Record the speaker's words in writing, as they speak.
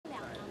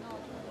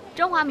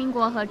中华民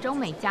国和中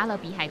美加勒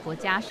比海国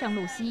家圣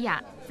露西亚，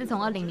自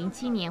从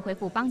2007年恢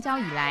复邦交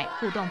以来，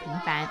互动频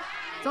繁。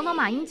总统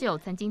马英九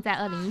曾经在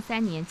2013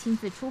年亲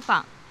自出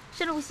访，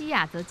圣露西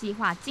亚则计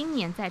划今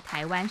年在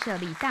台湾设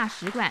立大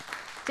使馆，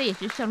这也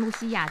是圣露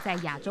西亚在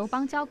亚洲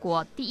邦交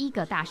国第一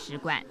个大使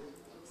馆。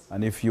And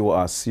if you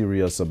are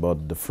serious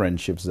about the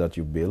friendships that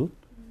you build,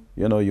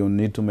 you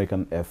need to make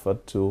an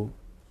effort to,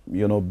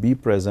 be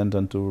present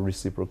and to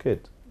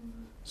reciprocate.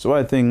 So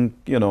I think,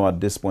 at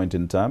this point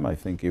in time, I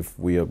think if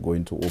we are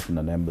going to open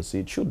an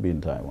embassy, it should be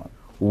in Taiwan.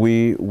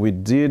 We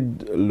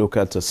did look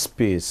at a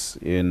space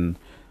in,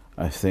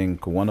 I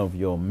think, one of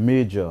your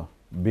major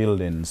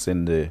buildings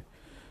in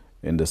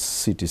the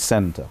city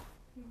center.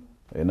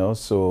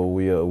 So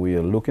we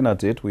are looking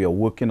at it, we are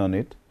working on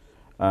it,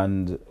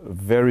 and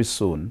very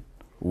soon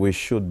we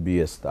should be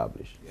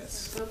established.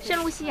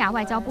 圣露西亚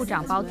外交部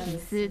长包提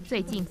斯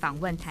最近访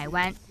问台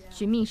湾，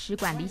寻觅使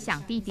馆理想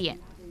地点。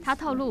他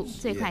透露，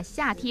最快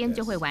夏天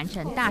就会完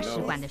成大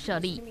使馆的设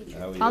立。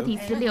包提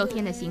斯6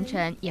天的行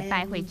程也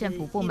拜会政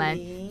府部门，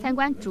参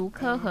观竹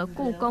科和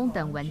故宫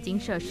等文经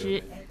设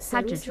施。他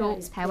指出，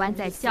台湾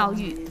在教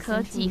育、科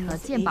技和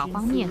健保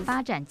方面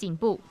发展进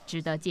步，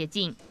值得借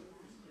鉴。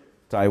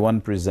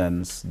Taiwan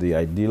presents the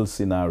ideal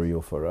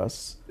scenario for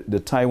us. The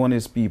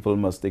Taiwanese people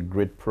must take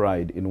great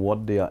pride in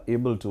what they are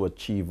able to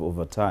achieve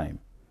over time.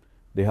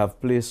 They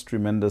have placed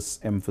tremendous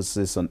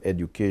emphasis on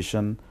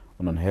education,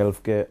 on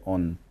healthcare,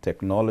 on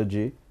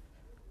technology,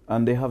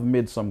 and they have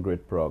made some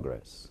great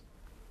progress.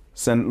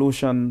 St.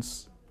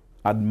 Lucians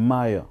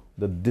admire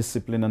the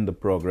discipline and the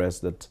progress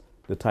that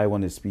the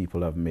Taiwanese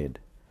people have made.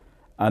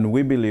 And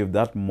we believe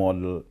that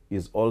model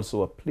is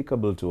also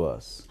applicable to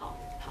us.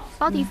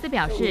 包提斯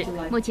表示，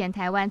目前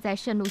台湾在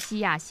圣露西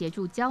亚协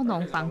助蕉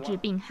农防治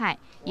病害，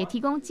也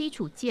提供基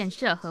础建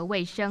设和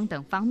卫生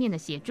等方面的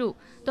协助，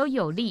都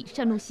有利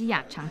圣露西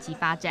亚长期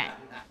发展。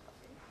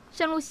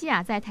圣露西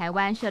亚在台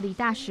湾设立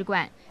大使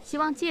馆，希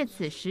望借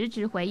此实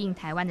质回应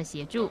台湾的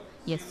协助，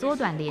也缩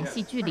短联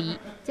系距离，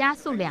加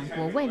速两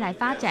国未来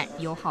发展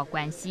友好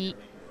关系。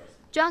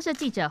中央社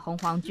记者洪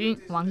黄君、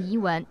王怡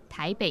文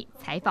台北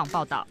采访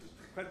报道。